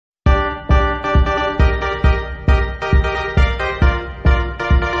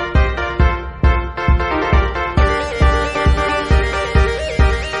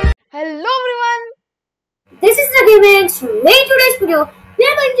video, we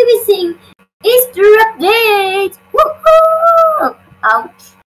are going to be seeing Easter updates. Woohoo! Ouch!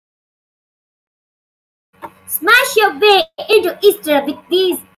 Smash your way into Easter with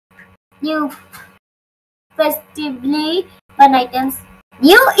these new festively fun items.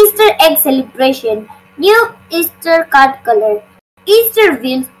 New Easter egg celebration, new Easter card color, Easter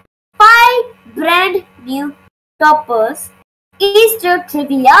wheels, 5 brand new toppers, Easter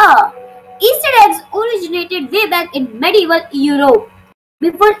trivia. Easter eggs originated way back in medieval Europe,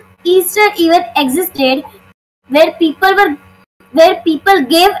 before Easter even existed, where people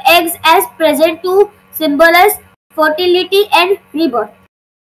gave eggs as present to symbolize fertility and rebirth.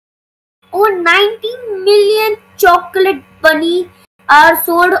 Over 19 million chocolate bunny are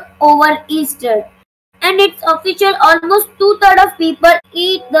sold over Easter, and it's official almost two-thirds of people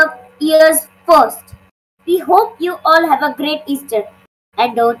eat the year's first. We hope you all have a great Easter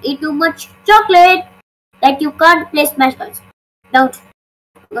and don't eat too much chocolate that you can't play Smash cards. Don't,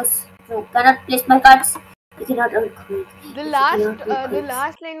 because you cannot play Smash cards. You cannot earn coins. The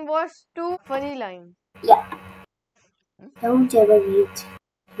last line was too funny line. Yeah. Don't ever eat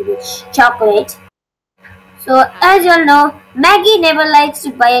too much chocolate. So, as you all know, Maggie never likes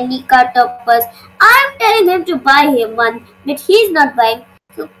to buy any card toppers. I'm telling him to buy him one, but he's not buying.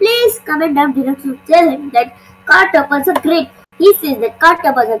 So, please comment down below to tell him that card toppers are great. He says that card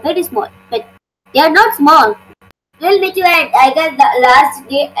toppers are very small, but they are not small. We'll meet you at, I guess, the last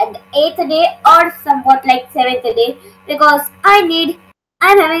day and the 8th day or somewhat like 7th day, because I'm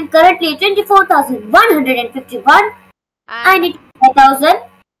having currently 24,151. I need 5,000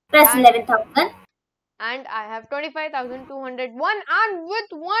 plus 11,000. And I have 25,201 and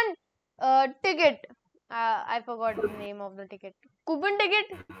with one ticket. I forgot the name of the ticket. Coupon ticket?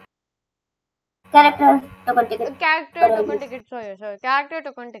 Character token ticket. Character token ticket. Sorry. Character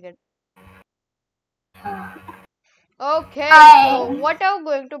token ticket. Okay. So what are you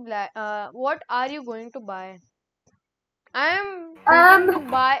going to buy? What are you going to buy? I am going to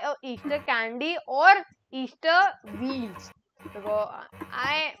buy a Easter candy or Easter wheels. Because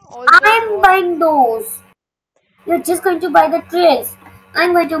I'm buying those. You're just going to buy the trails.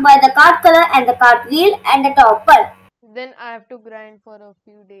 I'm going to buy the card color and the card wheel and the topper. Then I have to grind for a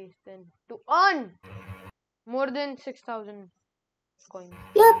few days then to earn more than 6,000 coins.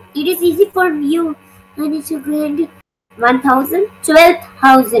 Yep, it is easy for you. I need to grind 1,000,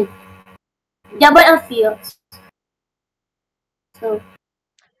 12,000. Double of yours. So.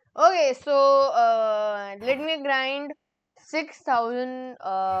 Okay, so let me grind 6,000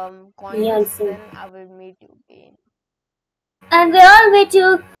 coins. Yes, then I will meet you again. And we're all way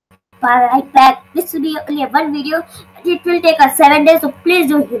to right back. This will be only one video. It will take us 7 days, so please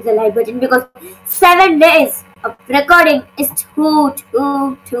do hit the like button because 7 days of recording is too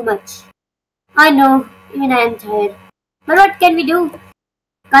much. I know, even I am tired. But what can we do?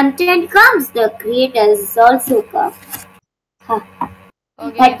 Content comes, the creators also come.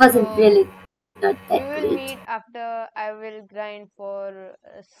 Okay, that wasn't really not that we will great. meet after I will grind for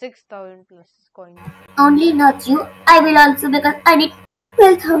 6,000 plus coins. Only not you. I will also because I need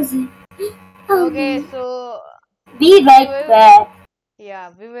 12,000. Okay, so be right back.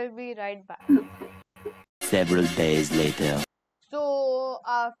 Yeah, we will be right back. Several days later. So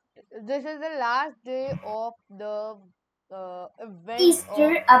this is the last day of the event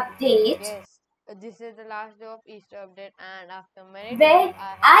Easter update. Yes, this is the last day of Easter update, and after many days, days,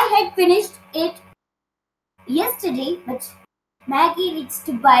 I had finished it yesterday, but Maggie needs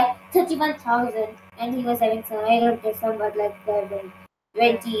to buy 31,000, and he was having some, I don't know, somewhat like that,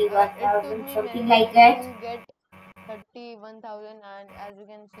 21,000, something like that. To get 31,000, and as you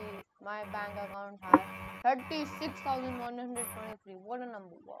can see, my bank account has 36,123. What a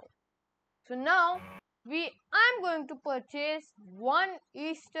number! Wow. So now I'm going to purchase one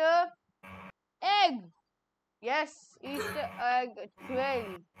Easter egg. Yes, Easter egg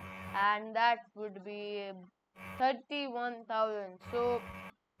 12, and that would be 31,000. So,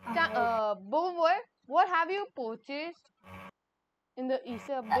 Boboy, what have you purchased in the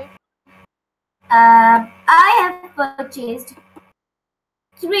Easter update? I have purchased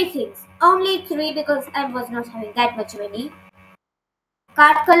 3 things. Only 3 because I was not having that much money.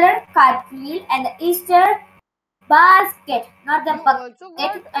 Card color, card wheel, and the Easter basket. Not the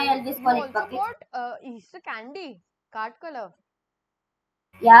bucket. I always call it bucket. Got Easter candy, card color.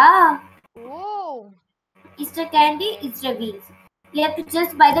 Yeah. Oh. Easter candy, Easter wheels. You have to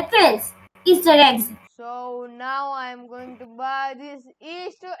just buy the trails. Easter eggs. So now I'm going to buy this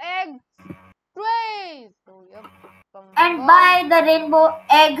Easter egg trays. So yep. And buy the rainbow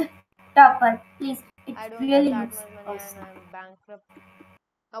egg topper, please. It I don't really have that looks much money awesome. and I'm bankrupt.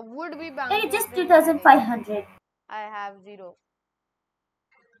 I would be bankrupt. It is just 2,500. I have 0.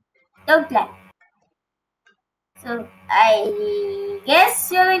 Don't clap. So I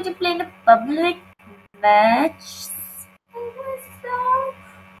guess you're going to play in a public match.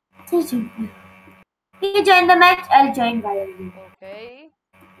 You join the match, I'll join via you. Okay.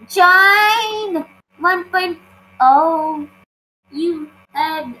 Join 1.0. You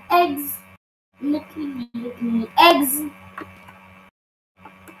have eggs. Little eggs.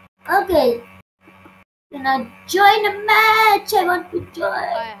 Okay. Now join a match. I want to join.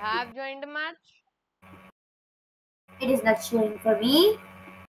 I have joined the match. It is not showing for me.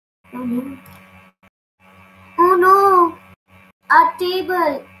 Oh no. Oh no. Our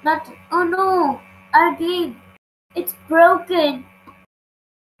table. Not. Oh no. Our game. It's broken.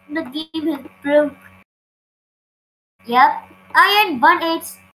 The game is broke. Yep. I am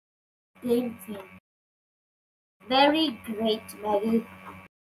 1-8 game fan. Very great, Maggie.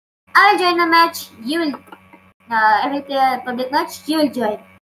 I'll join a match. You will. I will play a public match. You will join.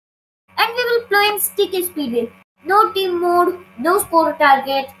 And we will play in sticky speedway. No team mode, no score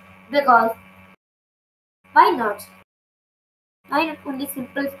target, because why not? Why not only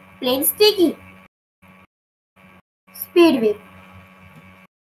simple plain sticky speedway?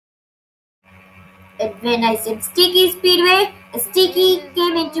 And when I said sticky speedway, a sticky This is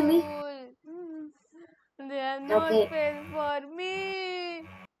came into me. cool. There's no Okay. space for me.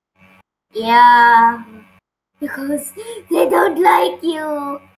 Yeah, because they don't like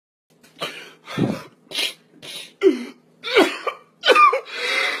you.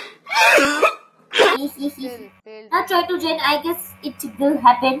 Still. Now try to join. I guess it will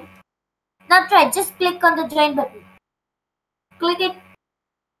happen. Now try. Just click on the join button. Click it.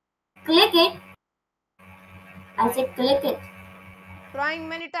 Click it. I said click it. Trying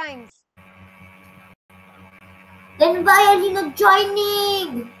many times. Then why are you not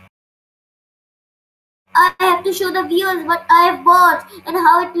joining? I have to show the viewers what I have bought and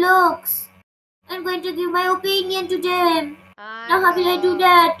how it looks. I'm going to give my opinion to them. And Now how will I do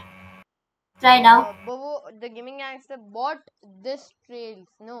that? Try now. Bobo, the Gaming Gangster bought this trails.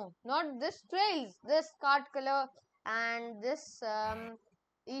 No, not this trails. This card color and this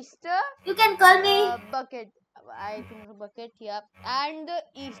Easter You can call me. bucket. I think a bucket, yeah. And the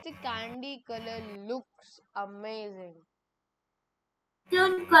Easter candy color looks amazing.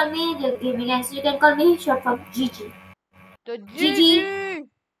 Don't call me the Gaming Gangster. You can call me short form GG. The GG. GG.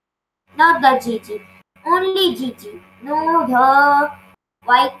 Not the GG. Only GG. No the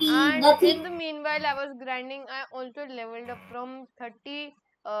YT. And Nothing. in the meanwhile, I was grinding. I also leveled up from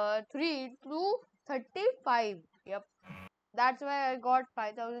 33 to 35. Yep. That's why I got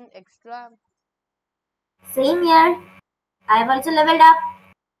 5,000 extra. Same here. I've also leveled up.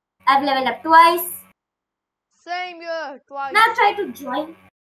 I've leveled up twice. Same year, twice. Now try to join.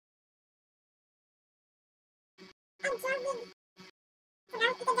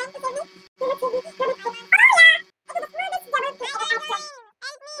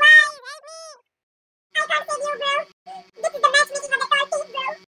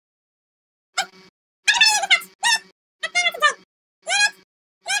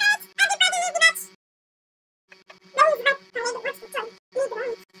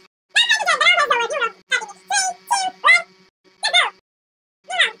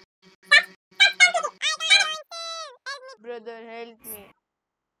 Brother, help me.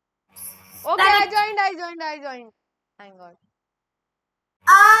 Okay, I joined. Thank God.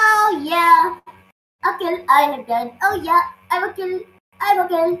 Oh yeah. A kill I have done. Oh yeah. I will kill. I will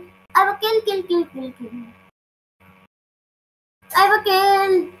kill. I will kill. I will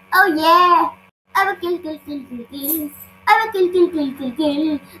kill. Oh yeah. I will kill. I will kill. I will kill.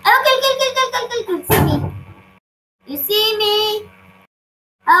 See me. You see me.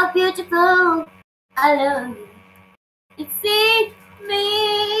 How beautiful. I love you. You see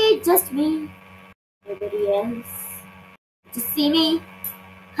me. Just me. Nobody else. Just see me.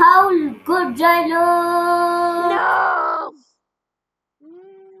 How good I look. No!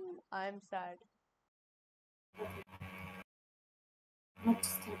 I'm sad. What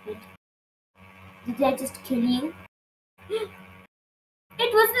just happened? Did I just kill you?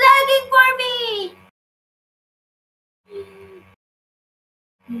 It was lagging for me!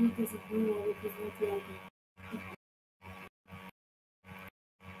 It doesn't know why it was not lagging.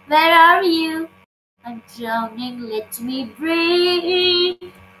 Where are you? I'm drowning, let me breathe.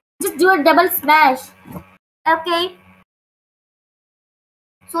 Just do a double smash. Okay?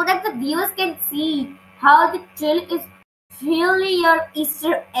 So that the viewers can see how the trail is really your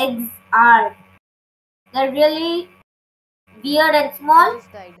Easter eggs are. They're really weird and I small.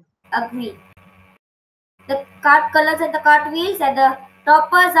 just died. Agree. The cart colors and the cart wheels and the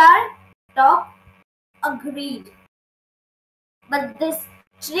toppers are top. Agreed. But this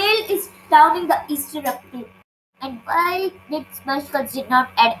Trail is downing the Easter update, and why did Smash Cuts did not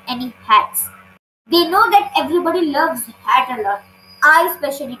add any hats? They know that everybody loves hat a lot. I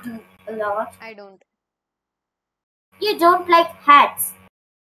especially do a lot. I don't. You don't like hats.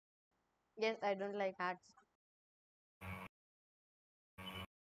 Yes, I don't like hats.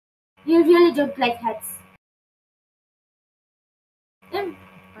 You really don't like hats. Then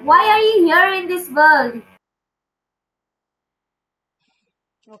And why are you here in this world?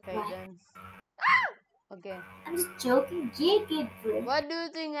 Okay Why? then. Okay. I'm just joking, JK, bro. What do you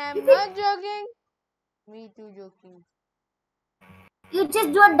think? I'm You not think joking? Me too joking. you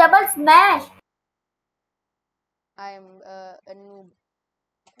just do a double smash? I am a noob.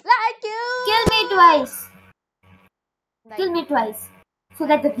 Like you! Kill me twice. Like Kill me you. twice. So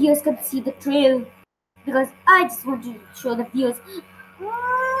that the viewers can see the trail. Because I just want to show the viewers.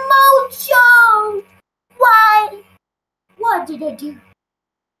 Mocho! Why? What did I do?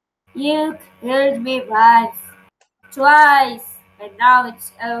 You killed me once, twice, and now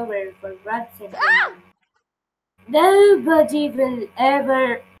it's over for once and all. Nobody will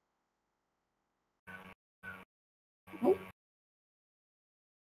ever.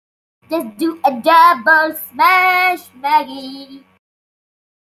 Just do a double smash, Maggie.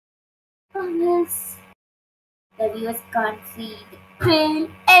 Or else the viewers can't see the trail.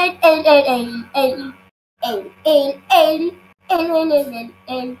 L L L L L L L L L L L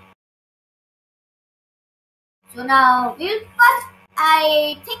L. So now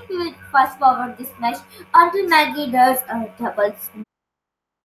I think we will fast forward this match until Maggie does a double smash.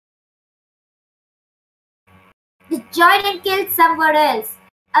 Just join and kill someone else.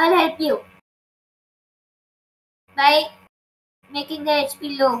 I will help you by making their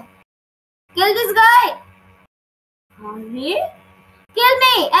HP low. Kill this guy! Hurry! Kill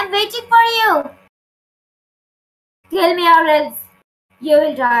me! I'm waiting for you! Kill me or else you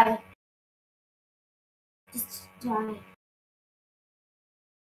will die. Just die.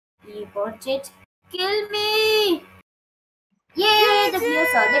 You got it. Kill me! Yay! The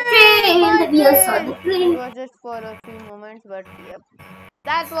viewers saw the trail! The viewers saw the It trail! was just for a few moments, but yep.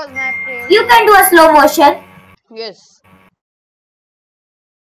 That was my trail. You can do a slow motion. Yes.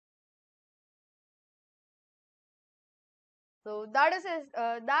 So that is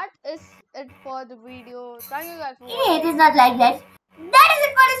it for the video. Thank you guys for Hey, it watching. is not like that. That is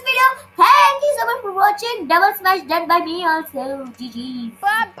it for this video. Thank you so much for watching. Double smash done by me also. GG.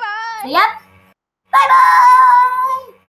 Bye bye. So, yep. Bye bye.